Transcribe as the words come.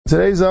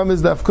Today's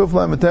is Daf Kuf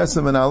Lamed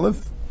Tesem and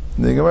Aleph.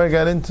 The Gemara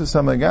got into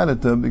some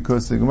Agadata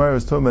because the Gemara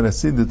was talking about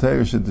Asid the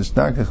Torah should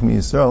Tishnakach mi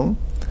Yisrael,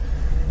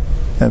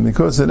 and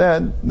because of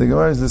that, the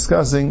Gemara is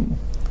discussing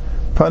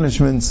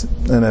punishments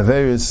and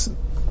Averis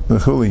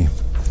v'chuli.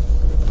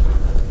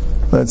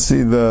 Let's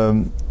see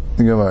the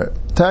Gemara.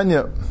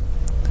 Tanya,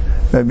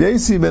 Rabbi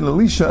Yasi ben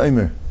Elisha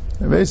Eimer.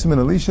 Rabbi Yasi ben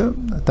Elisha,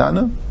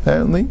 Tana,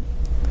 apparently,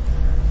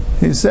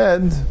 he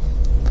said,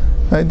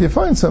 you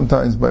find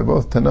sometimes by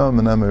both Tanam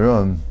and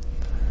Amiron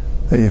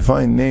that you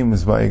find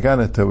names by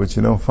Agadata which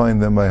you don't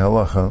find them by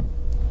Halacha,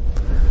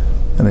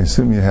 and I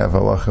assume you have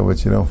Halacha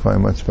which you don't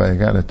find much by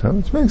Agadata,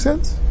 which makes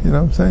sense. You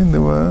know what I'm saying? There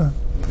were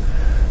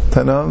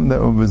Tanam that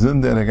were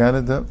Bezunder and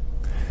Agadata.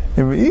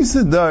 In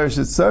Re'isa Dar,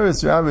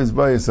 Shetzaris Rabbis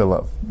Bayis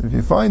Alav. If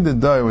you find a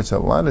Dar which a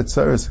lot of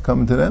Tzaris are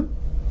coming to them,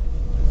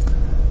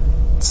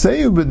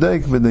 Tseyu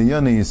B'daik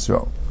V'dayani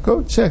Yisrael.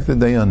 Go check the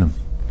Dayanim.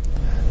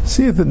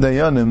 See if the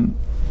Dayanim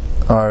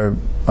are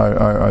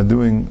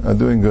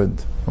doing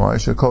good. Why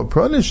should call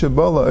Pranish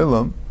Shabala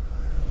Ilam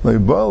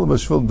Leibal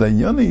Bashvil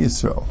Dayani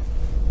Yisrael.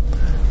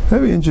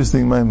 Very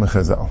interesting Ma'am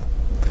Chazal.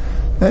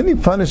 Any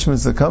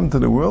punishments that come to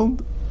the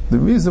world, the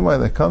reason why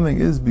they're coming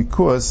is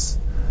because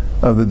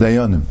of the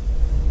Dayanim.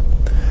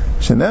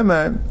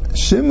 Shenemar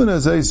Shimon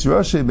Azais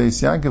Rashi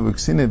Beis Yaakov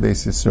Ksine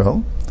Beis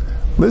Yisrael.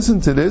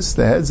 Listen to this,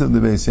 the heads of the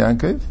Beis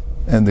Yaakov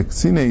and the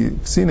Ksine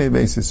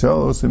Beis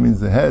Yisrael also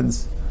means the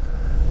heads,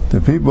 the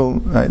people,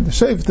 right, the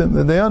Sheftim,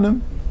 the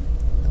Dayanim.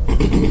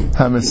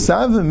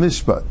 HaMesavim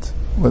Mishpat.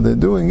 What they're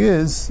doing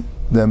is,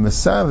 they're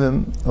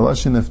Mesavim,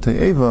 Alashin of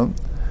Te'eva,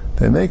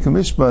 they make a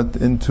Mishpat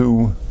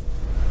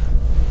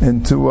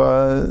into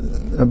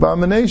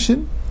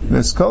abomination.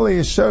 Veskali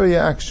Yeshari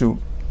Akshu.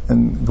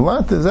 And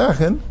Glat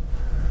Zachen,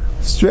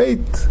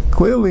 straight,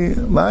 clearly,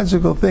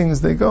 logical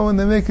things, they go and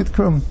they make it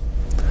krum.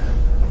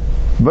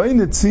 Vayin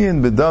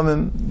Tzion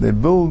B'damim, they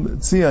build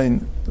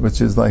Tzion,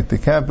 which is like the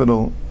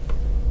capital,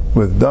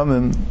 with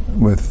damim,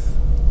 with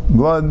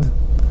blood,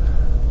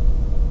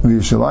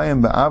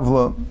 Yerushalayim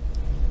ba'avla,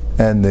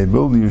 and they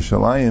build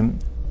Yerushalayim,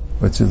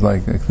 which is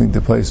like, I think,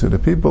 the place where the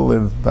people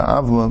live,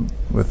 ba'avla,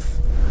 with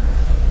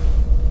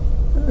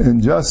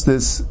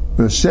injustice.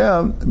 How do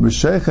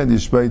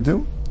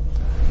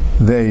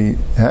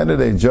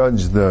they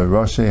judge the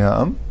Roshei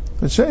Ha'am?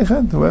 The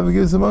Sheikhant, whoever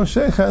gives the most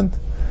Sheikhant,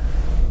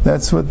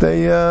 that's what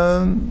they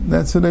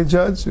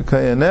judge.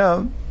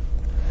 Kayanah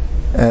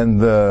and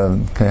the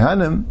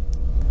Kahanim,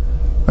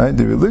 right,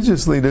 the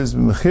religious leaders,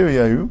 Mechir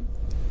Yayu,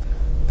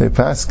 they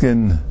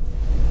paskin.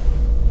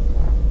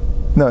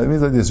 No, it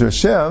means like this.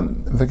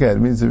 Rashem, forget. It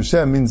means the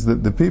Rashem means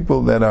that the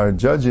people that are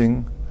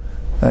judging.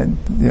 And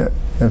yeah,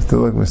 you have to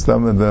look.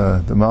 Mustama,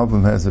 the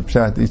Malbim has a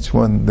pshat. Each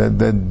one that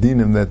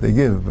dinim that they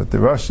give, but the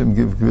Rashim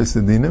give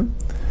Kvisa dinim,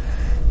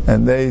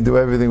 and they do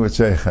everything with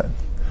Sheikhat.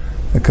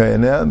 Okay,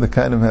 and now the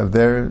kind of have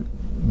their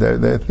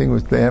thing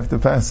which they have to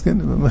paskin.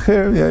 But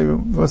Mechir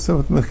Yayu, also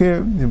with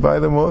Mechir, you buy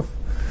them off.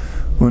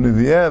 And the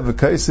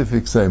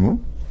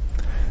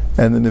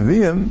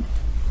Nevi'im,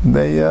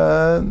 they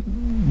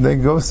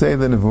go say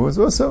the Nevuas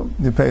also,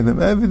 you pay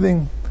them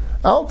everything,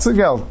 alt to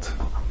geld.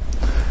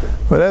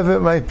 Whatever it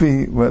might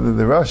be, whether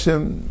the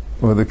Rashim,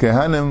 or the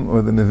Kehanim,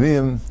 or the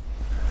Nevi'im,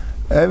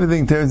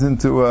 everything turns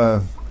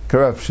into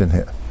corruption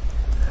here.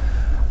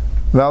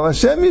 Val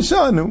Hashem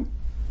Yishanu,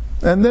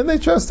 and then they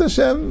trust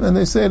Hashem, and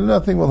they say that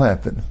nothing will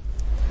happen.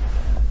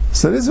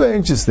 So this is very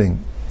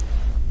interesting.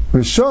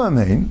 Rishon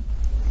Hein,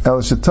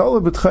 El Shetola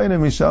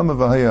B'tchainim Mishama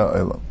V'haya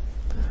Olam.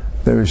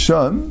 They're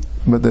Rishon,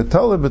 but they're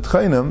Tola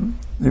B'tchainim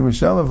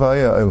Mishama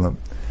V'haya Olam.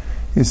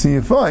 You see,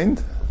 you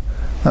find,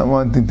 not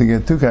wanting to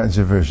get too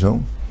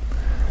controversial,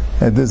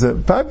 that there's a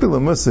popular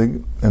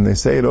musig, and they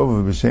say it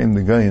over B'Shem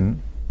the Gayin,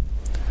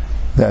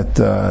 that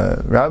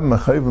Rabbi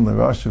Machayvim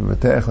l'Rosh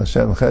V'Tech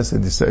L'Shem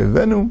Chesed Yisei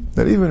V'Venu,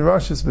 that even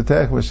Rosh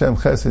V'Tech L'Shem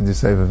Chesed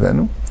Yisei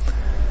V'Venu,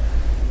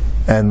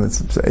 and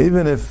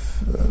even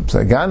if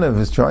Ganav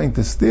is trying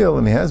to steal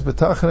and he has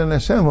betachan in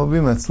Hashem, he'll be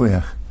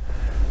matzliach.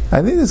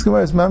 I think this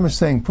Gemara is mamash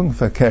saying pung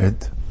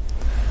fakert. I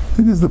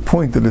think this is the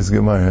point of this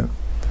Gemara.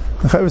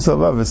 The Chavis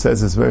Alava says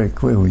this very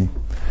clearly.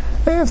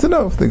 And you have to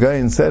know if the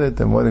guy said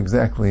it and what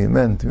exactly he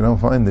meant. You don't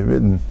find it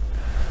written,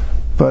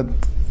 but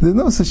there's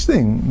no such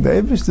thing. The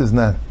Eibush is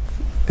not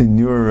in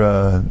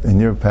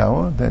your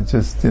power. That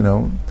just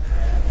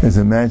is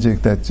a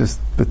magic that just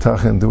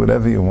betachan, do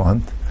whatever you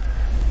want.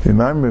 You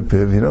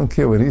don't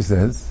care what he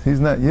says.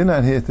 You're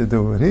not here to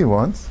do what he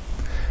wants.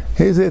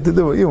 He's here to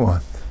do what you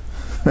want.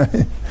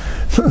 Right?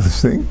 No such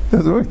thing. It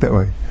doesn't work that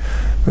way.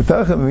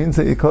 Betachan means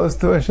that you're close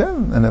to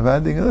Hashem. And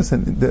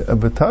listen, a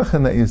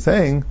betachan that you're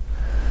saying,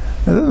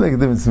 it doesn't make a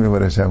difference to me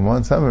what Hashem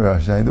wants. I'm a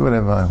Rosh. I do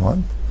whatever I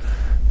want.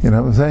 You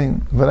know what I'm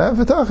saying? But I have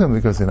betachan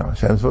because,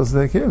 Hashem's supposed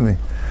to take care of me.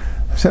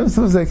 Hashem's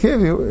supposed to take care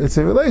of you. It's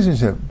a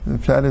relationship. The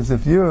pshat is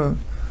if you know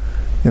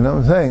what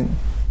I'm saying?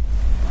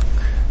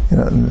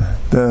 Right?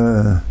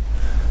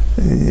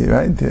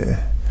 You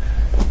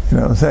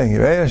know what I'm saying?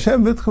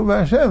 Hashem v'tchu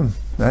b'Hashem.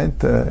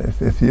 Right?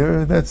 If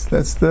you're,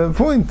 that's the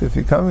point. If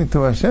you're coming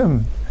to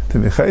Hashem, to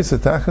be chaysa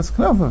tachas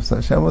knafov, so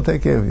Hashem will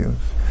take care of you.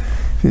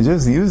 If If you're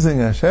just using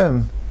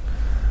Hashem,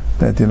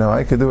 that,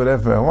 I could do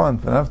whatever I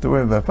want, but I don't have to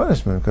worry about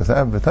punishment because I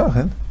have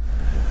betachin,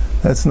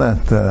 that's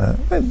not,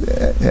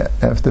 you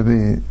have to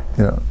be,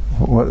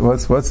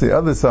 what's the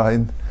other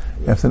side?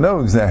 You have to know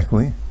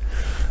exactly.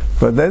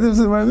 But that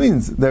is what it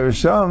means. The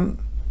Risham,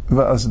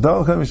 that's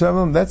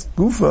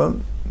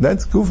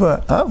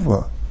Gufa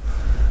Avla.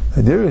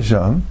 And you're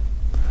Risham,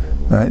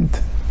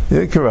 right?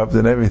 You're corrupt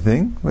and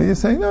everything, but you're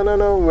saying,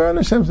 no, we're on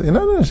Hashem's side. You're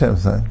not on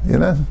Hashem's side. You're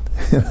not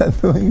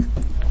doing,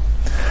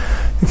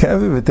 you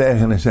can't be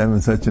B'teich in Hashem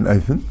in such an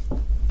open.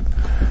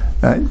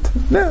 Right?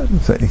 No.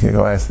 So you can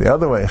go ask the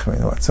other way.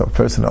 So a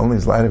person only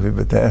is allowed to be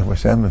B'teich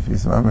Hashem if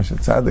he's mamash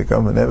tzaddik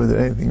and never did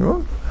anything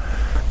wrong?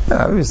 No,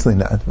 obviously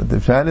not. But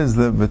the fact is,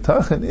 the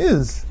B'tachin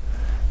is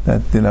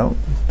that,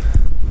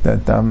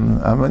 that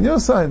I'm on your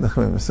side. That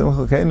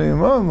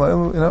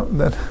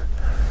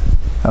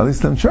at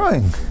least I'm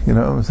trying. You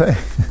know what I'm saying?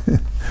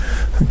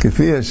 That's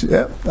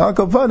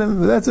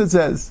what it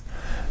says.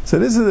 So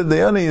this is the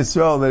Dayana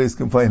Yisrael that he's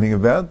complaining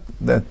about.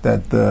 That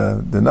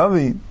the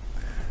Navi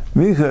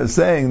Micha is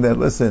saying that,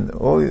 listen,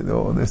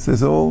 this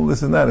is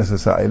not a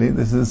society.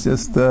 This is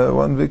just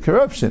one big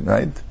corruption,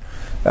 right?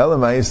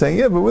 Elamai is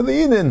saying, but we're the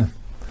Eden,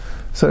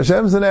 so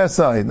Hashem's on our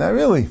side. Not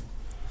really.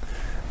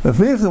 So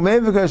Hashem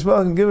brings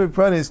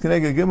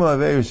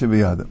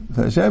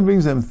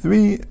them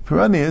 3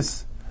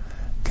 Piranias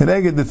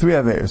connected the 3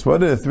 Averis.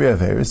 What are the 3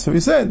 Averis? So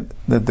we said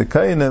that the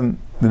Kainim,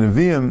 the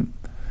Nevi'im,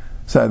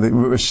 the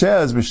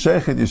Rashah is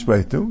B'Shechet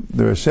Yishbaitu.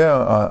 The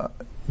Rashah,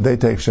 they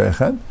take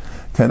Shechet.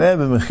 Kaneh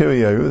and Mechir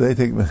Yaru, they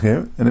take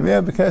Mechir. And the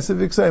Nevi'im B'Kesef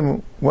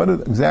Yiksaimu. What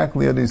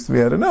exactly are these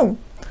 3? I don't know.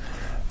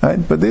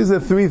 Right? But these are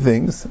 3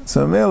 things.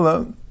 So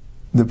Mela,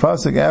 the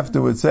pasuk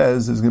afterwards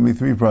says there's going to be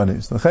 3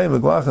 pranis. L'chayim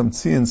v'glachem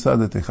tzion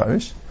sada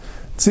ticharish.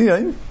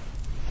 Tzion,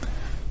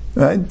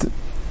 right,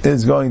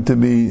 is going to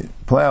be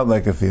plowed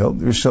like a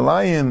field.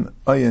 Yerushalayim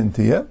ayin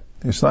tiyah.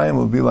 Yerushalayim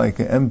will be like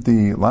an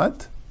empty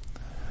lot.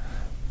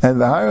 And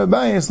the Har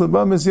Habayis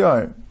l'bam is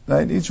yar.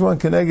 Right, each one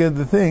connected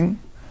the thing.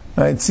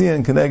 Right,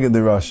 Tzion connected the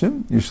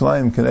Rashim.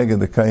 Yerushalayim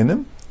connected the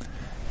Kainim.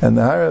 And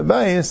the Har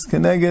Habayis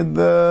connected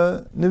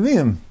the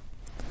Nevi'im.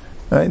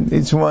 Right,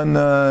 each one.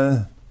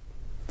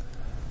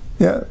 So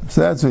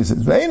that's what he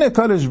says. Ve'ena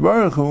Kadosh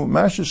Baruch Hu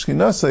Masher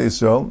Shchinasa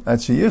Yisrael at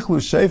sheyichlu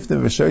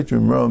sheiftim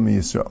v'sheitrim ron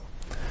miYisrael.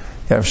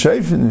 You have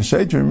sheiftim and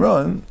sheitrim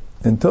ron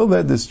until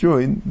they're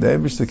destroyed. The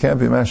Eibushter can't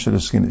be Masher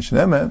Shchinah.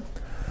 Shneimah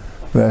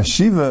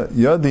ve'ashiva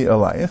yadi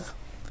alayich.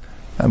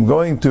 I'm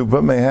going to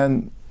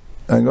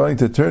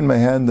turn my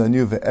hand on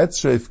you.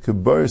 Ve'etzreif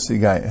kabar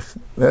sigayich.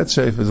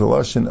 Etzreif is a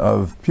lashon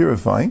of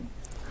purifying.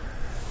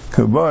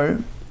 Kabar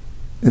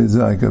is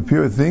like a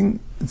pure thing.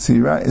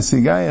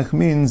 Sigayach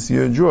means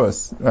your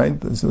dross, right?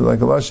 So like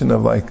a lashon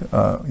of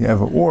you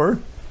have an ore,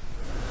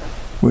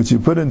 which you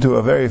put into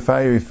a very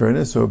fiery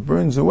furnace, so it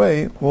burns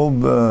away all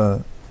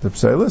the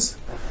pselis.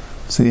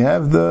 So you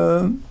have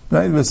the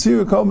right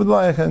vasira kol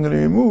b'dlayich. I'm going to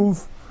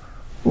remove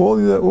all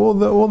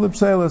the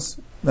pselis,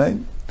 right?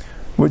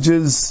 Which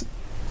is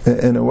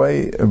in a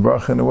way a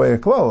bracha, in a way a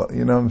klala.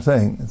 You know what I'm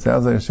saying? It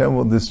sounds like Hashem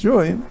will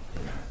destroy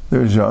the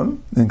Rishon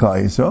in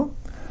Klal Yisrael.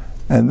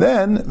 And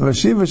then,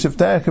 Vashiva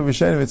Shivtayach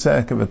V'Shen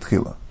V'Tzayach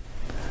V'Tchila.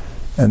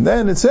 And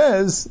then it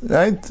says,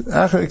 right,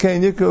 Achar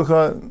Kein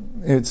Yikulcha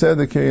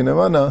Yitzedek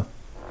Yinamana.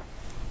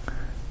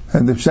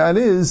 And the pshat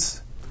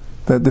is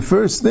that the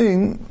first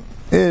thing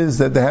is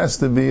that there has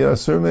to be a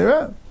Sur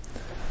Meirah.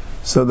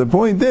 So the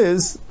point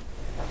is,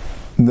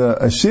 the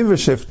Ashiva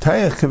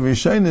Shivtayach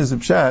V'Shen is a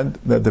pshat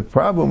that the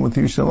problem with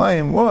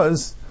Yerushalayim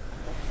was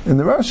in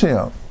the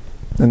Rashayim,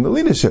 in the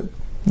leadership,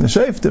 the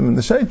Sheiftim and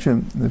the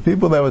Sheitrim, the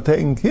people that were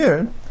taking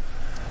care.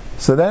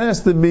 So that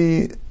has to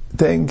be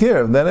taken care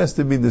of. That has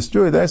to be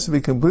destroyed. That has to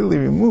be completely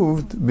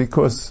removed,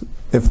 because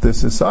if the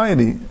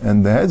society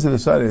and the heads of the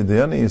society, the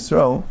Dayana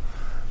Yisrael,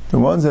 the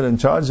ones that are in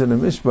charge of the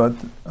Mishpat,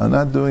 are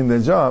not doing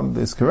their job,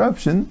 there's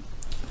corruption.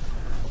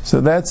 So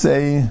that's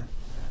a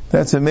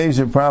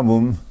major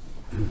problem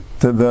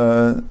to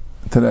the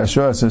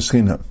Ashuras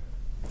Shechina.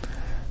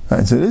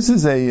 Right, so this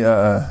is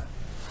a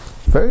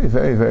very,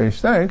 very, very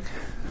stark,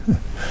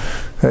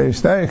 very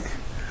stark.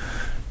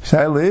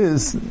 Shaila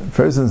is, the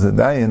person's a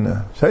dying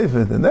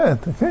shayfet and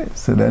that, okay,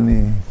 so then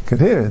he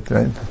could hear it,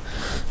 right?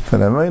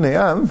 But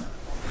Amayne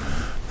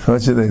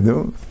what should they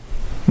do?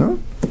 No?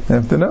 They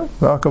have to know.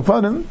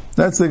 V'akapanim,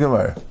 that's the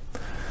Gemara.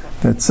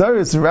 That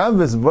Tzaris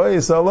Rabbis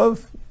Boyis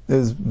Olav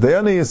is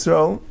Dayana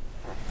Yisrael,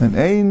 and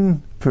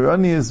Ein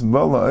Piranias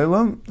Bala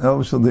Olam,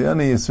 El Shal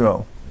Dayana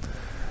Yisrael.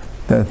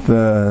 That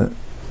the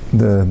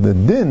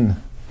din,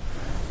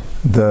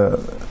 the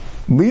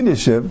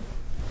leadership,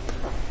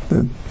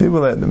 the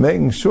people that are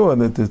making sure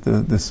that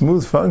the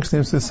smooth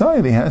functioning of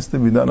society has to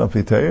be done up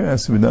Torah,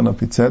 has to be done up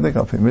Tzedek,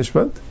 up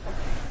Mishpat.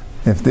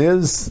 If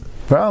there's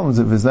problems,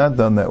 if it's not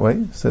done that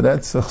way, so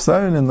that's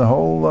chsaron in the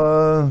whole.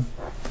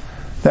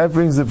 That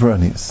brings the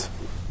Piranias.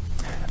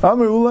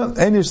 Amar Ula,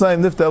 Ein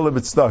Yerushalayim Nifta Ela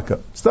B'Tzedaka.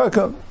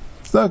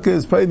 Tzedaka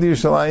is paid to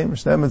Yerushalayim.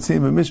 Shnei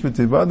Matzim B'Mishpat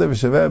Tivada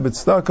V'Shaveh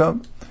B'Tzedaka,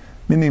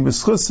 meaning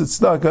B'Schus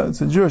Tzedaka.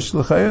 It's a Jewish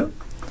l'chaya.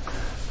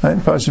 Right?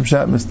 Pashim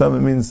Shat Mistama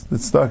means the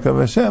tzedakah of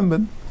Hashem,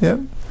 but yeah,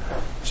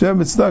 Hashem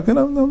b'tzedakah,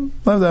 no,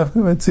 lav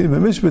dafka v'tziv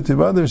v'mishpat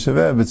tibader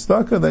shaveh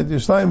b'tzedakah, that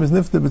Yerushalayim is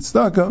nifta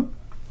b'tzedakah,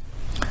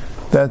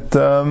 that,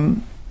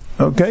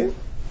 okay,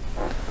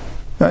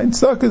 right,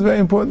 tzedakah is very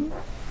important.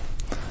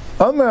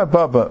 Amar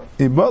Papa,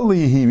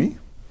 Ibali Yehiri,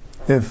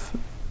 if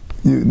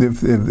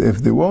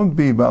there won't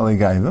be Bali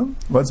Gaiva,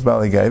 what's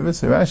Bali Gaiva?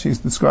 So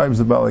Rashi describes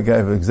the Bali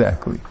Gaiva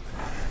exactly.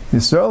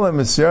 Yisrael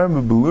HaMesyar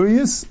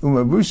Mebeluyis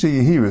Umabusha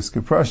Yehiris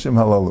Keprashim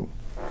Halalu.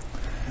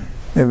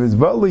 If it's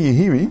Bali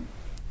Yehiri,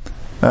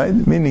 right,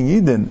 meaning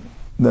Yidden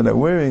that are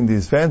wearing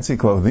these fancy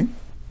clothing,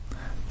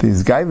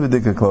 these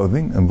Gaivadika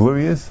clothing, and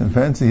blurious and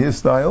fancy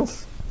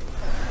hairstyles,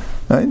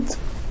 right?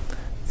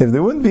 If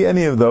there wouldn't be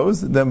any of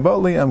those, then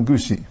Bali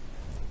Amgushi.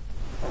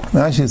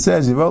 Rashi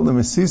says,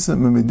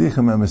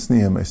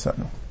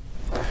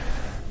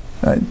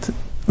 right?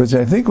 Which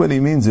I think what he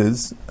means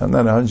is, I'm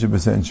not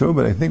 100% sure,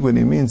 but I think what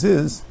he means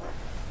is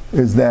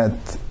that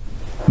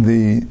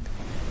the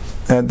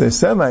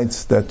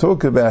anti-Semites that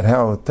talk about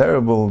how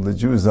terrible the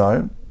Jews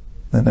are,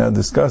 and how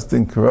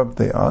disgusting, corrupt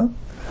they are,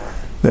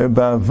 they're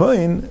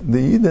ba'avain,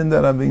 the Yidden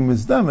that are being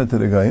mizdama to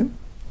the Goyim,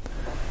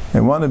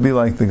 they want to be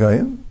like the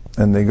Goyim,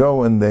 and they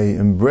go and they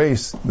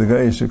embrace the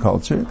Goyish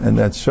culture, and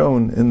that's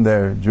shown in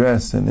their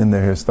dress and in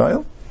their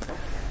hairstyle.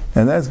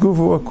 And that's good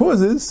for what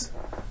causes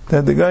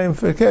that the Goyim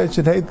Fakir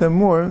should hate them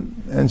more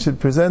and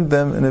should present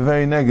them in a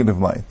very negative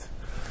light.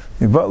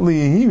 Ibatli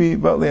Yehiri,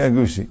 Ibatli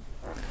Agushi.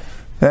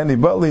 And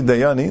Ibatli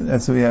Dayani,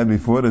 that's what we had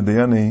before, the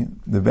Dayani,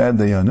 the bad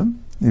Dayanim.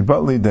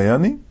 Ibatli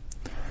Dayani,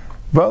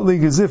 Ibatli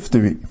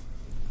Gezifteri.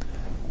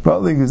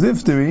 Ibatli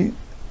Gezifteri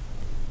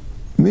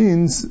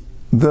means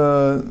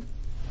the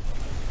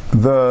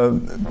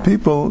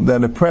people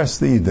that oppress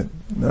the Eden.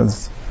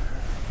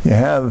 You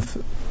have,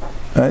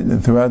 right,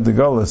 throughout the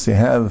Golas, you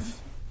have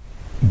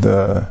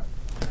the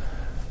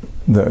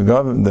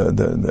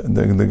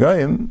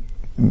Goyim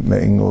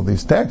making all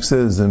these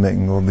taxes and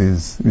making all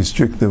these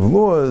restrictive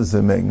laws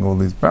and making all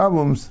these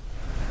problems.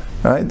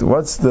 Right?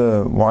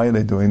 Why are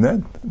they doing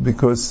that?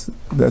 Because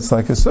that's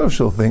like a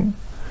social thing.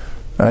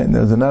 Right?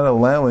 They're not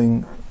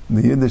allowing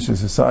the Yiddish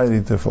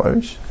society to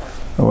flourish.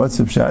 And what's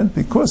the pshat?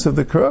 Because of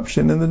the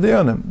corruption in the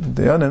Dayanim.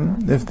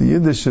 Dayanim, if the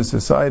Yiddish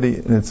society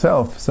in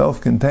itself,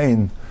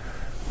 self-contained,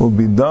 will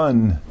be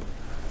done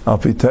al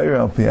pi Torah,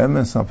 al pi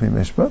emes, al pi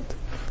mishpat,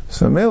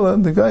 so Mela,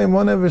 the guy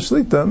won't ever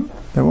shlit them,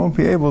 they won't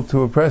be able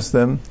to oppress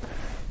them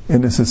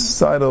in a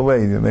societal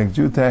way. They make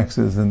Jew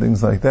taxes and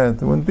things like that,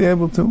 they wouldn't be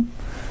able to.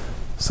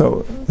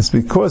 So it's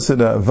because of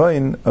the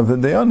vain of the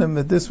Dayanim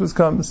that this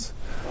comes.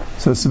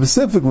 So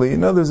specifically,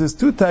 in other words, there's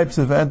two types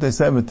of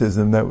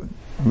anti-Semitism that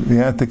we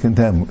have to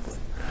contend with.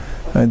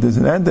 Right? There's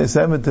an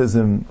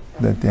anti-Semitism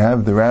that you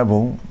have the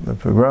rabble, the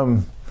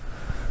pogrom,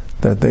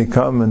 that they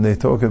come and they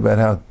talk about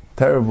how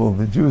terrible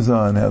the Jews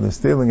are and how they're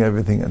stealing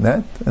everything, and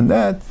that,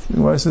 the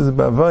Gemara says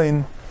about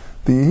Vain,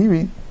 the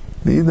Yehiri,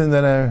 the Eden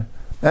that are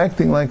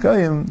acting like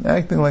Ayim,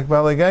 acting like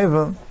Bali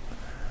Gaiva,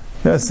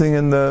 resting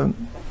in the.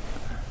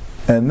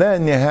 And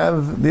then you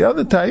have the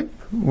other type,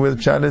 with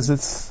Pshat is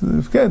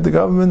the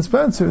government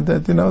sponsored,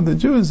 that the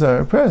Jews are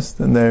oppressed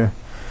and they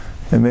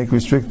make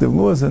restrictive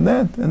laws and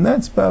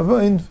that's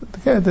Ba'avain,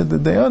 that the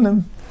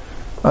Dayanim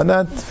are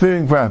not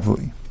faring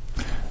properly.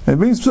 And it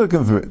brings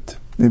psukim for it.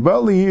 The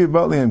Bali here,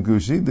 Bali and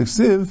Gushi, the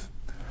Siv,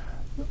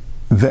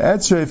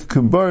 Ve'etzref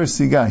Kabar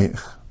Sigayich.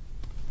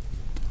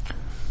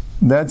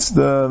 That's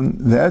the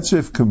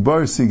Etzref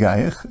Kabar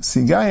Sigayich.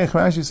 Sigayich,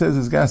 Rashi says,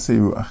 is Gasei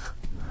Ruach.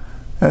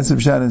 That's the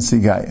Pshat in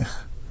Sigayich.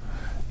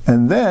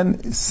 And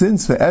then,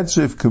 since the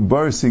Etzref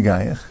Kabar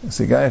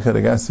Sigayich had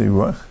a Gasei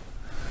Ruach,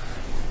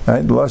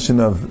 right, the Lashon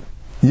of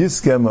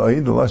Yiskem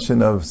Oid, the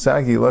Lashon of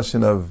Sagi,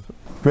 Lashon of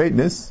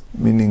greatness,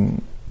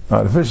 meaning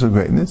artificial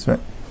greatness, right?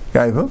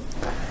 Gaiva.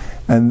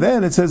 And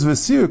then it says,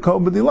 Vasir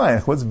Kol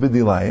B'dilayich. What's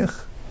B'dilayich?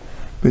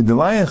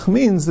 B'dilayich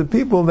means the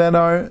people that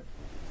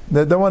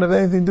don't want to have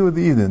anything to do with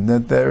the Eden,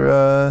 that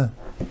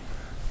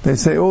they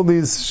say all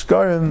these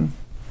shkarim,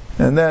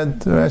 and that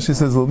Rashi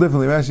says a little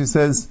differently. Rashi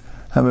says,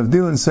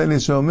 Hamavdilin Seili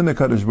Shol Min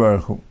HaKadosh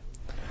Baruch Hu.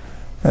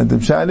 And the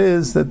pshat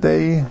is that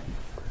they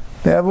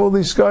have all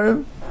these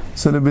shkarim,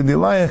 so the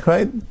B'dilayich,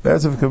 right?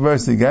 That's of Kabar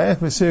Sigayich,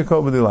 Vasir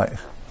Kol B'dilayich.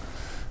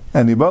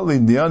 And Ibatli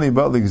Diani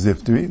Ibatli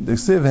Gzifteri, the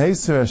Ksiv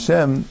Heiser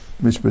Hashem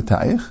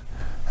Mishpatayich.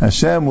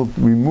 Hashem will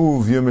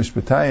remove your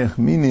Mishpatayich,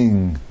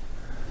 meaning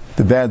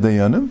the bad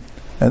Dayanim,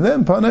 and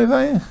then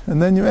Panayvayich,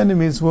 and then your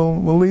enemies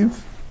will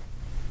leave.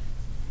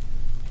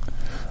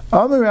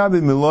 Amar Rabbi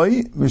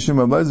Miloi, Mishum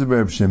Abazar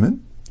Reb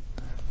Shimon.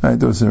 Right,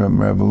 those are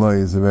Rabbi Miloi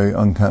is a very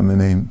uncommon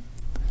name.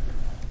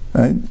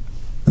 Right?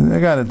 I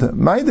got it.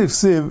 Ma'idif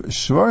Ksiv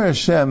Shvar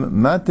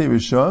Hashem Mate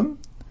Rishon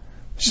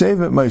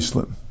Shevet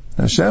Meishlim.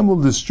 Hashem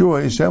will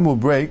destroy, Hashem will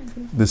break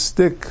the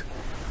stick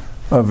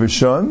of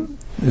Rishon,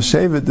 the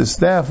Shevet, the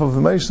staff of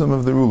the Meishlim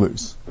of the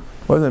rulers.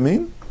 What does that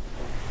mean?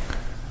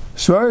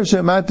 Shvar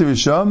Hashem Mati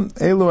Rishon,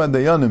 Elu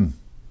Adayanim.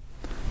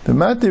 The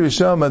Mati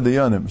Rishon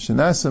Adayanim,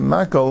 Shenasam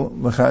Makal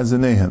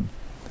L'chazanehem.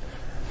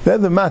 They're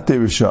the Mati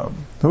Rishon.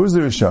 Who's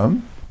the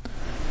Rishon?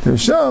 The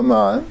Rishon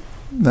are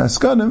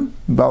naskanim,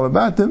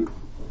 balabatim,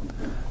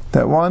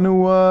 that want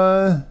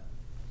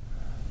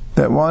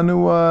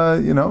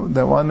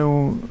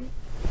to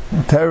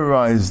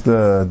terrorize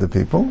the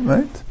people,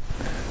 right?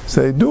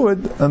 So they do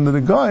it under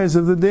the guise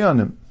of the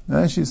dayanim.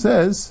 And she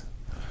says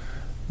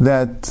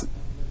that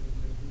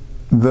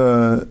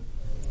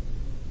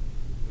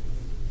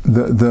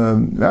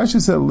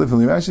Rashi said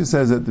literally. Rashi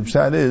says that the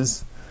pshat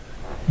is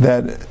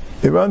that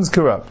it runs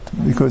corrupt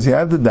because you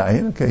have the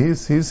dayan. Okay,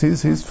 he's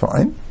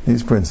fine.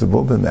 He's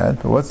principled in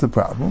that. But what's the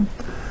problem?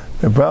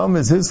 The problem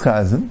is his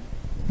chazan.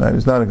 Right,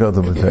 he's not a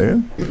gadol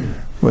b'Torah.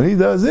 What he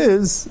does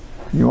is,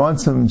 you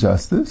want some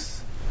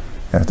justice,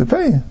 you have to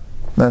pay.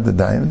 Not the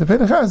dayan, you have to pay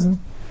the chazan.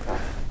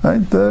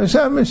 Right, the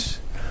shamish.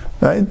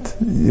 Right,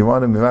 you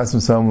want him to ask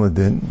him some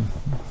ledin,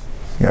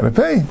 you got to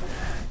pay.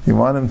 You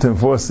want him to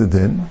enforce the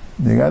din,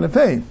 you got to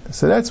pay.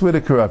 So that's where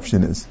the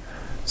corruption is.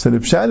 So the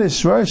pshat is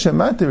shvar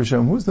shemati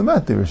rishon. Who's the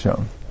mati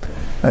rishon?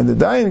 And the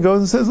dayan goes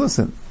and says,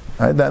 listen,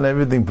 I've done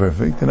everything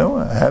perfect,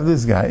 I have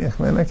this guy,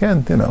 man, I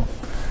can't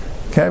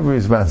be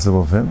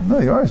responsible for him. No,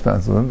 you are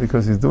responsible for him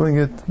because he's doing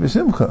it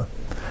b'shimcha.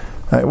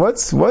 Right,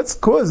 what's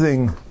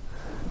causing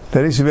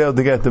that he should be able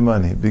to get the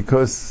money?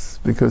 Because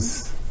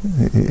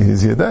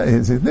he's your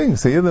thing.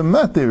 So you're the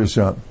mati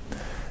rishon.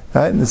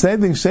 Right? And the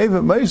same thing,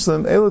 Shevet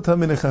Meishlim, Elu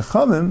Talmidei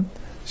Chachamim,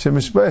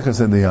 Shemishbeichas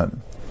Dayanim.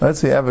 Let's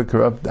say you have a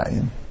corrupt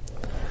dayan.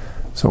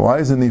 So why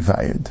isn't he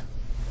fired?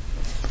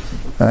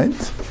 Right?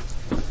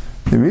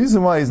 The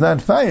reason why he's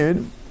not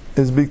fired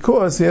is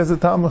because he has a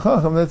Talmid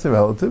Chacham that's a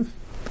relative.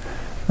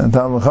 And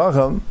Talmid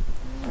Chacham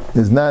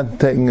is not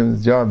taking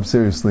his job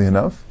seriously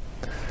enough.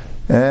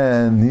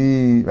 And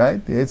the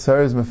Yetzer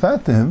Hara is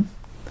mefat to him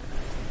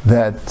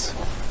that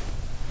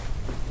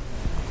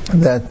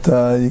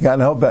you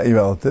gotta help out your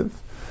relative.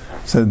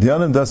 So the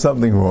Yonim does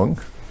something wrong.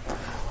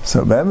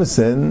 So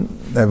B'emesin,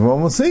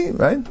 everyone will see,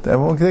 right?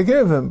 Everyone can take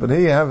care of him. But here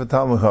you have a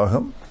Talmid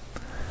Chacham,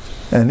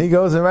 and he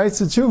goes and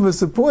writes a tshuva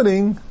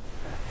supporting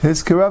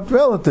his corrupt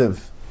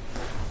relative.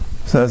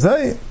 So I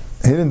say,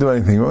 he didn't do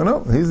anything wrong.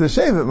 No, he's the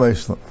Shevet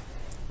Meishlim.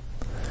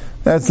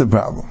 That's the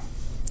problem.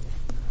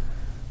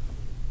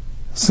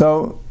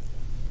 So,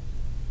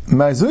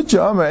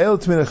 Ma'zutcha Amar El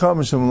Tmei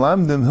Chacham Shem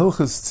Lamdim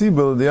Hilchas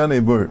Tzibur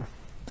L'Dayanei Bur.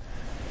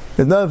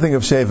 There's another thing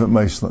of Shevet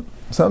Meishlim.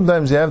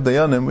 Sometimes you have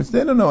dayanim which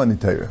they don't know any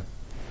Torah.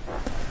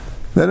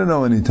 They don't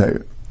know any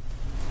Torah.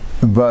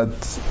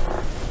 But,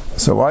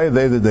 so why are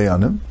they the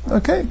dayanim?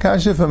 Okay,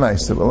 kasha for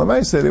Meister. Well, the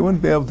Meister, they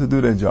wouldn't be able to do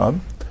their job,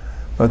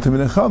 but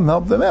Talmidei Chacham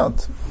help them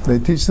out. They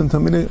teach them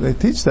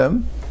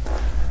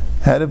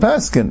how to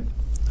paskin.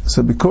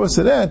 So because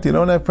of that, you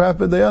don't have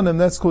proper dayanim,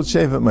 that's called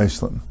Shevet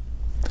Meishlim.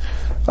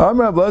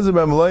 Amar Ablazer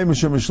B'Malay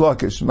Mishum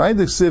Mishlakish.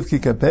 Ma'idek Siv Ki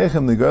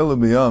Kapechem Negolu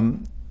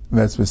B'Yom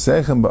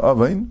V'Etzvesechem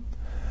Ba'Avain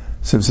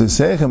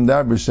Sivsesechem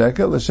Dar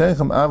B'Shekel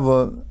L'Shechem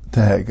Avla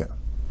Tehega.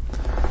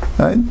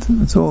 Right?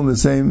 It's all in the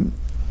same.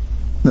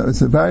 No,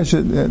 it's a parasha.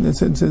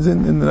 It's in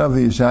the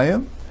Navi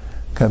Yeshaya.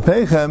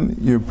 Kapechem,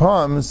 your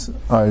palms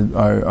are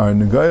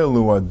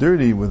negayelu, are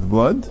dirty with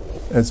blood.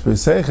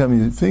 Etzvesechem,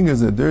 your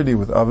fingers are dirty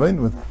with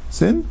avain, with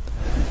sin.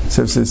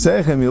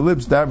 Sivsesechem, your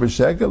lips dar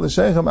b'shekel.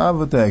 L'Shechem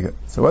Avla Tehega.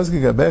 So what's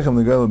kapechem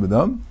negayelu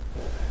b'dam?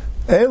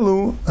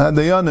 Elu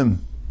hadayanim.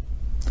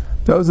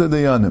 Those are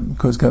dayanim,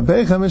 because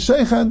kapechem is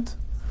sheichad.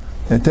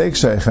 They take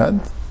sheichad,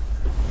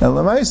 and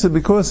l'maisa,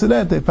 because of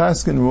that, they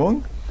paskin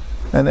wrong,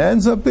 and it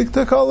ends up big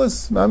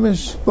takalas,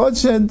 mamish,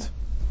 bloodshed.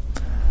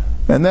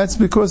 And that's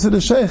because of the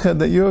sheichad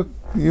that your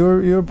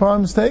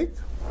palms take.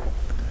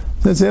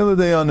 That's elu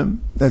dayanim.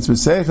 That's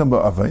v'seichem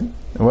ba'avain.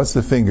 And what's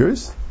the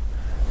fingers?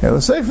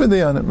 Elu sefer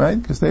dayanim,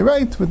 right? Because they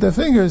write with their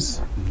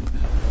fingers.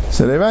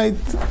 So they write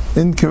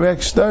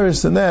incorrect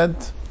shtaris and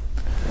that.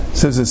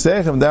 So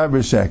v'seichem dar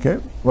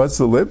b'sheker. What's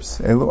the lips?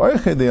 Elu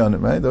archei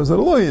dayanim, right? Those are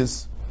the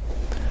lawyers.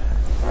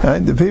 Right?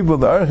 The people,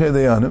 the archei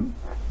dayanim,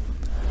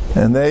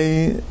 and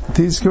they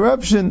teach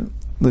corruption.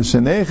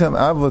 L'shenechem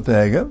avla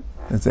tehega.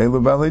 It's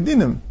elu balei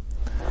dinim.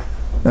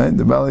 Right?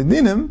 The balei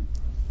dinim,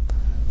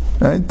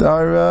 right,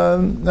 are,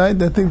 right,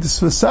 I think the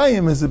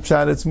Sfasayim is a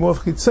pshat, it's more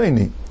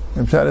chitzeni.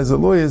 The pshat is the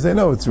lawyers, they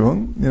know it's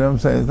wrong. You know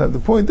what I'm saying? The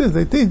point is,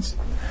 they teach.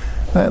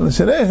 Right?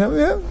 L'shenechem,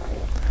 yeah.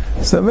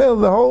 So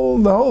the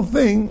whole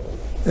thing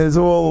is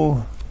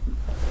all,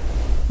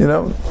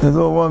 is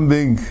all one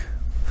big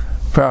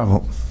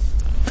problem.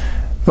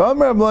 Once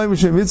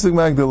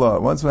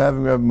we're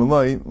having Rabbi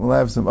Malay, we'll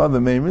have some other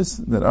memes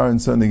that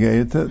aren't so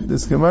negated to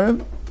this Gemara.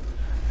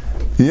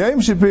 From the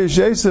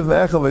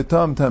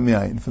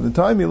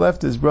time he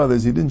left his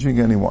brothers, he didn't drink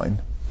any wine.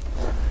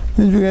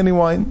 The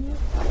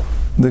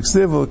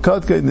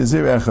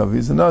Ksiv,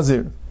 he's a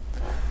Nazir.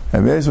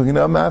 They also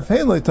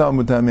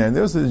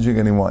didn't drink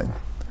any wine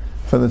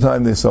from the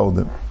time they sold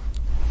him.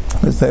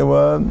 Because they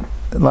were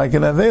like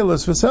an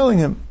Avelis for selling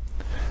him.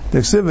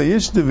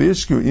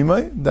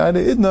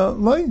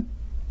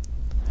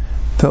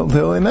 Till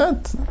they're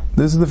not.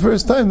 This is the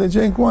first time they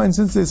drank wine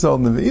since they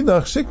sold them.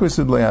 Idach shikr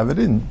should they have it.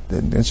 Didn't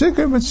get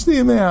shikr, but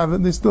shtiya may have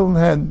it. They still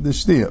had the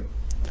shtiya.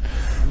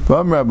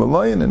 From Rabbi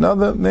Loy, and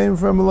another name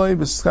from Rabbi Loy,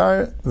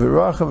 B'schar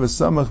v'racha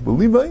v'samach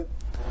b'libay,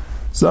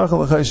 Zachal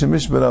l'chayshim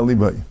mishpat al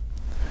libay.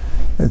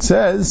 It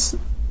says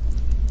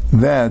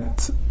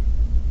that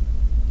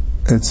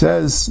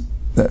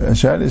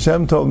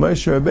Hashem told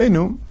Moshe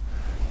Rabbeinu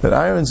that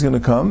Aaron's going to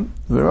come.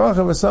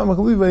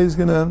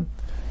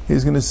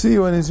 He's going to see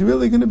you, and he's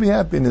really going to be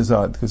happy in his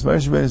heart, because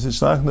Moshe Rabbeinu said,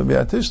 "Shlachnu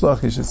b'atishlach."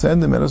 He should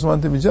send him. I doesn't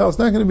want him to be jealous.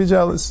 Not going to be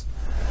jealous.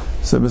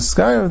 So,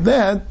 b'skar of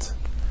that,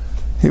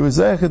 he was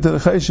zeichet to the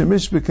Chayshim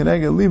Mishpat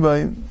Keneged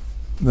Libay.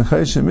 The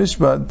Chayshim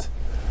Mishpat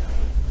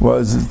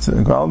was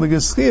called the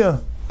Geschia,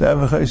 to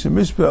have a Chayshim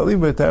Mishpat al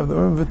Libay, to have the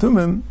Urim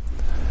V'tumim.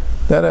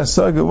 That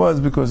Asaga was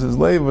because his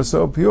leiv was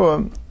so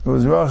pure, it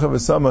was Rachav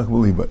V'samach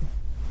B'libay.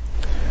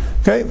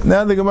 Okay,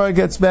 now the Gemara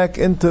gets back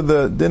into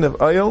the din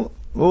of oil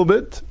a little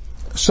bit.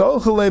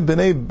 Sholchalei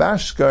b'nei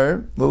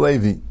Bashkar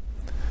l'Levi.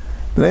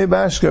 B'nei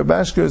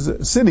Bashkar is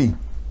a city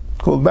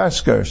called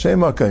Bashkar, Shem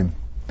Hakim.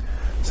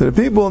 So the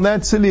people in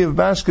that city of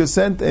Bashkar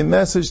sent a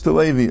message to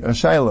Levi, a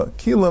shaila,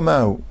 Kila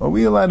Mahu. Are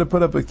we allowed to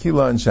put up a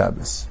Kila on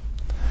Shabbos?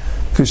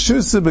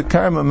 Keshusa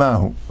b'karma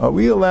Mahu. Are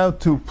we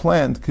allowed to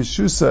plant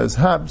Keshusa as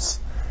hops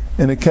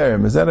in a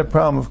kerem? Is that a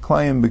problem of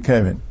Klayim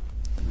b'kerem?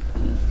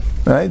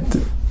 Right?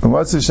 And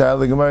what's the shaila?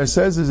 The Gemara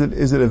says, is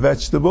it a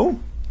vegetable?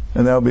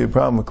 And that'll be a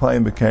problem with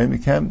Klayim b'kerem. You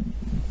can't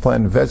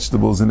plant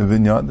vegetables in a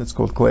vineyard. That's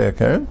called Klei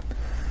HaKerem.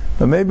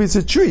 But maybe it's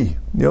a tree.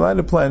 You're allowed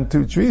to plant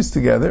two trees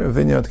together, a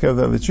vineyard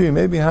together with a tree.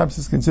 Maybe hops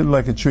is considered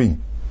like a tree.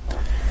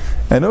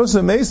 And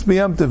also, Meis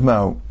b'Yom Tov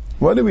Ma'u.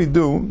 What do we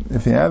do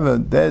if you have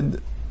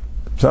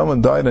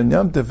someone died on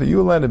Yom Tov? Are you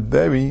allowed to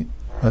bury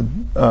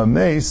a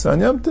mace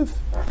on Yom Tov?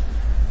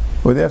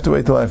 Or do you have to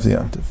wait till after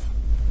Yom Tov?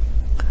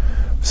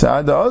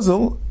 Sa'ad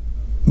Azul,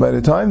 by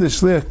the time the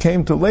Shliach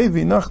came to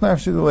Levi, Nach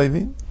Nafshi to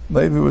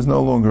Levi was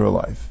no longer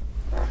alive.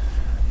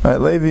 Right,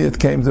 Levi, it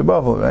came to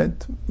Bavel, right?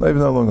 Levi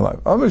no longer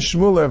alive. Amar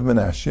Shmuel of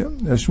Menashe.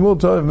 Shmuel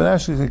told of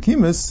Menashe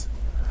Chakimis,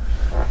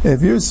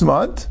 if you're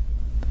smart,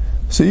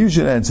 so you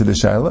should answer the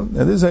Shaila, and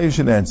this is how you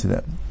should answer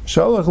them.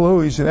 Shalach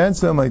Lahu, you should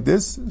answer them like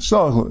this.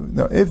 Shalach Lahu.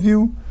 Now,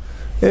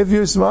 if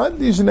you're smart,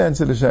 you should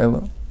answer the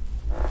Shaila.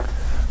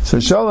 So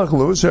Shalach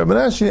Lahu, so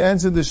Menashe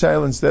answered the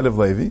Shaila instead of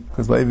Levi,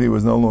 because Levi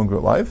was no longer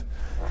alive.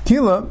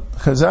 Kila,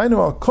 Chazaynu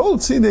al Kol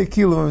Tzidei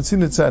Kila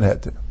V'Tzinut Tzad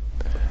Heter.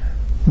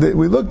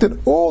 We looked at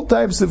all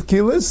types of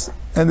kilas,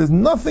 and there's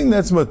nothing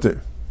that's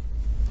mutter.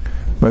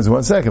 But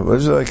 1 second,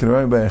 the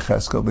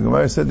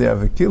Gemara said they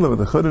have a kila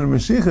with a chud and a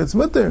mashiach, it's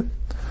mutter.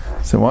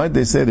 So why did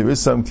they say there is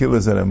some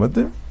kilas that are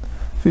mutter?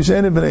 They're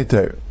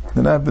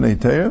not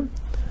b'nei Torah.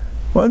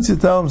 Once you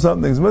tell them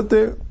something's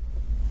mutter,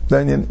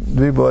 then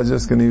people are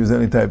just going to use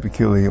any type of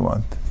kila you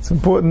want. It's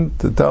important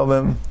to tell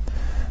them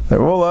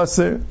they're all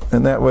aser,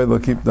 and that way they'll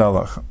keep the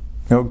halacha.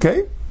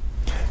 Okay?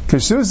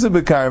 Keshusa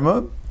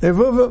b'karma,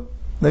 evuva.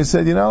 They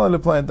said, you're not allowed to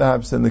plant the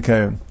hops in the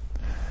kerem.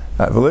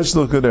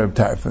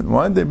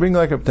 Why did they bring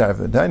like a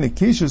tarfin?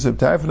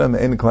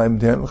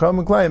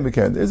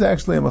 There's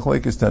actually a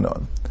machlekes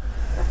tanon.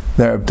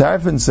 The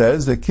tarfin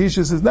says that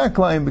kishus is not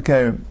klayim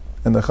b'kerem.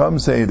 And the chum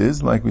say it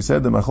is, like we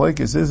said, the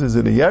machlekes is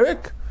it a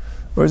yerek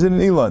or is it an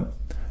elon?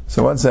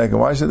 So 1 second,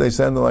 why should they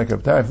send it like a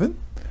tarfin?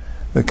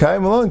 The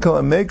kayim alone call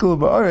a mekel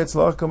ba'aretz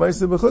lach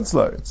kamaisa b'chutz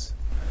la'aretz.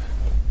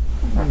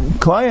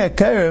 Klai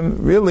HaKerem,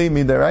 really,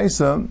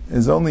 midaraisa,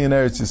 is only in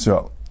Eretz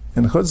Yisrael.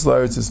 In Chutz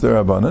La'aretz, it's the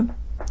Rabbanan.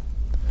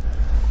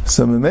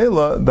 So,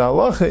 Memela, the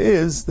halacha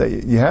is that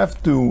you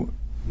have to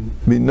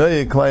be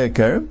noye Klai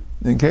HaKerem.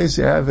 In case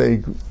you have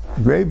a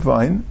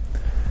grapevine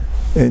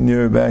in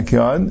your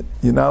backyard,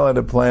 you're not allowed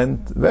to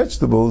plant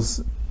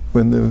vegetables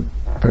in the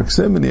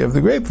proximity of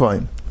the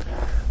grapevine.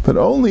 But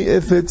only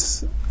if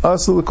it's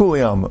Asal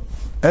L'Kuli Alma.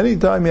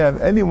 Anytime you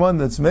have anyone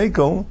that's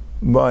mekel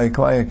by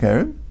Klai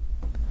HaKerem,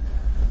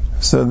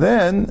 so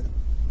then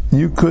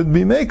you could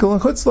be mekel in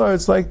chutzlar.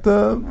 It's like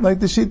the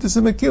shittas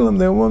and mekilim.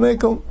 They were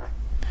mekel.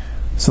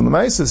 So the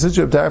ma'isa, since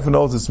you have tarfin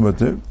holds it's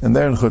mutter, and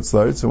they're in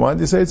chutzlar, so why do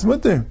you say it's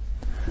mutter?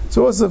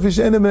 So also fish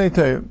and b'nei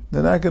Torah,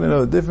 they're not going to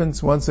know the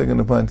difference. Once they're going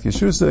to plant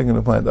kishusa, they're going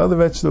to plant other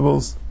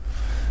vegetables.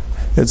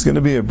 It's going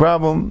to be a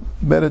problem.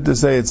 Better to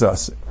say it's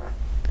us.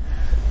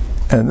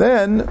 And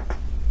then,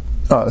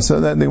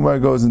 so then the Gemara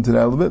goes into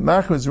that a little bit.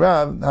 Machmas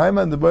Rav,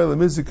 Haiman the boy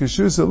lemizik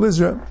kishusa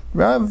lizra.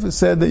 Rav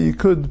said that you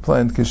could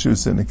plant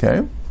kishusa in the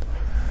kerem.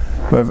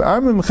 Rav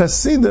Armim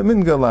Chasida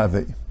min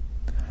Galavi.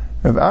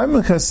 Rav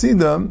Armim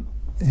Chasida,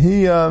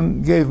 he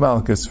gave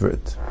Malchus for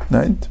it.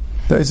 Right?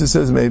 Taisa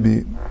says maybe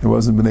it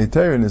wasn't B'nai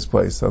Torah in his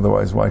place.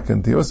 Otherwise, why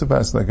couldn't he also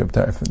pass like a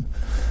tarfin?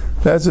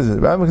 That's what it is.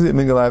 Rav Armim Chasida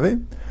min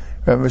Galavi.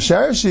 Rav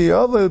Masharashi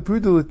Allah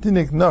pruta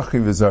latinik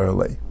nachi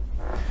v'zaralei.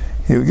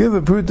 He would give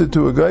a pruta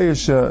to a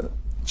goyish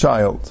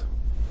child.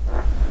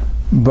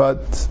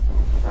 But,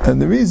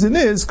 and the reason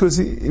is, because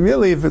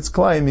really, if it's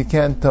Klayim, you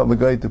can't tell the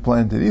guy to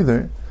plant it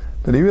either.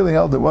 But he really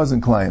held it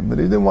wasn't Klayim. But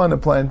he didn't want to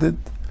plant it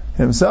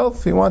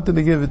himself. He wanted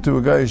to give it to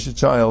a goyish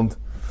child,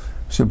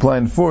 should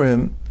plant for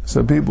him,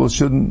 so people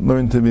shouldn't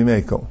learn to be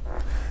mekel.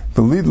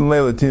 The Lidin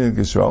Leila Tina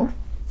Gishral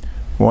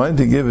wanted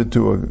to give it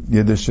to a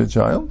Yiddish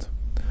child.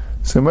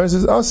 So Gemara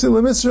says, Asi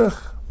lemisrach.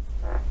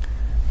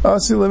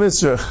 Asi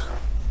lemisrach.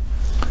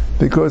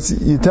 Because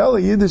you tell a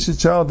Yiddish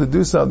child to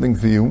do something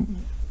for you,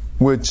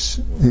 which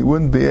he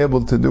wouldn't be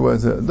able to do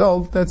as an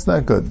adult, that's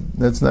not good.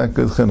 That's not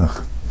good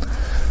chinuch.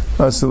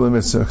 Asul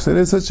l'mitzvah. So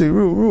there's such a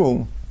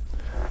rule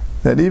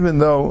that even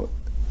though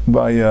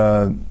by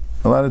a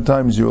lot of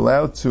times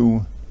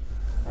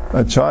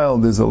a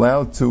child is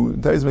allowed to,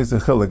 Tais makes a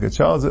chiluk, a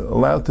child is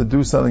allowed to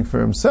do something for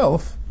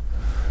himself,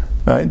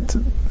 right?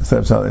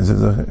 Except it's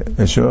a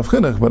issue of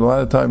chinuch, but a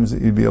lot of times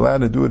he'd be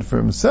allowed to do it for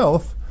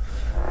himself,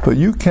 but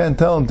you can't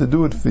tell him to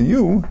do it for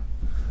you,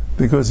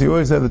 because you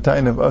always have the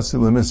time of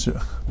asul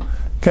l'mitzvah.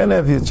 Can't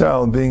have your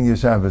child being your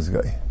Shabbos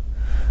guy.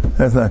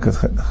 That's not good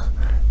chinuch.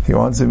 If he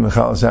wants to be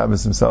Mechal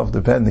Shabbos himself,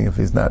 depending if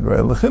he's not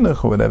Royal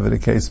Chinuch, or whatever the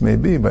case may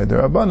be, by the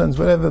Rabbanans,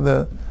 whatever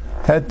the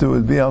head to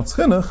would be al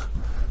Chinuch,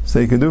 so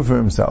he can do for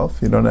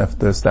himself. You don't have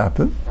to stop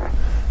him.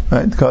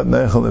 Right?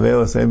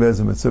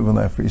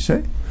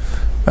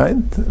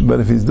 Right? But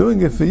if he's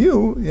doing it for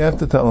you, you have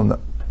to tell him no.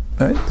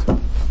 Right?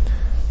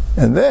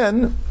 And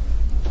then,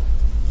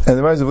 and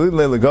the Rise of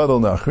Lidle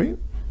Gadol Nachri,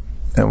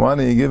 and why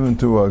don't you give him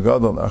to a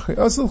Gadol Nachri?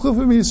 Asal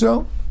Chufim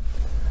Yisrael.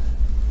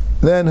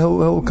 Then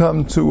he'll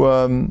come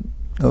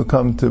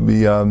to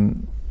be that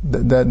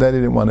he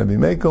didn't want to be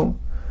mekel.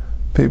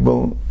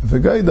 People, if a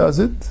guy does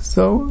it,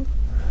 so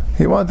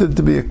he wanted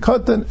to be a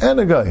katan and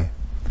a guy.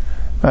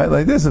 Right,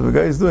 like this, if a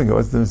guy is doing it,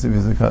 what's the difference if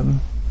he's a katan?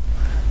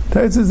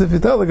 It says if you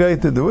tell a guy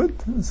to do it,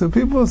 so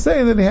people will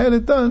say that he had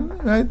it done,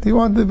 right? He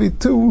wanted to be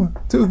two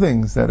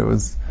things, that it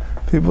was,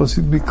 people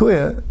should be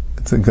clear,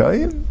 it's a guy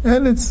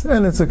and it's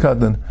a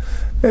katan.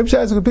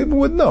 People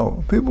would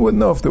know. People would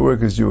know if the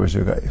worker is Jewish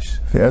or Gaish.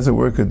 If he has a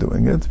worker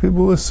doing it,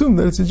 people will assume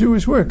that it's a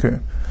Jewish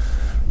worker.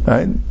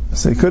 Right?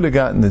 So he could have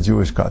gotten the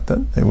Jewish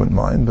katan, they wouldn't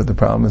mind, but the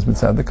problem is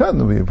mitzad the katan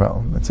will be a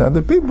problem. Mitzad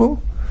the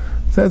people,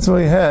 so that's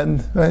why he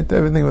had, right,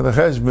 everything with a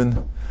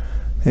cheshbon,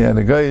 he had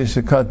a Gaish,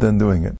 a katan doing it.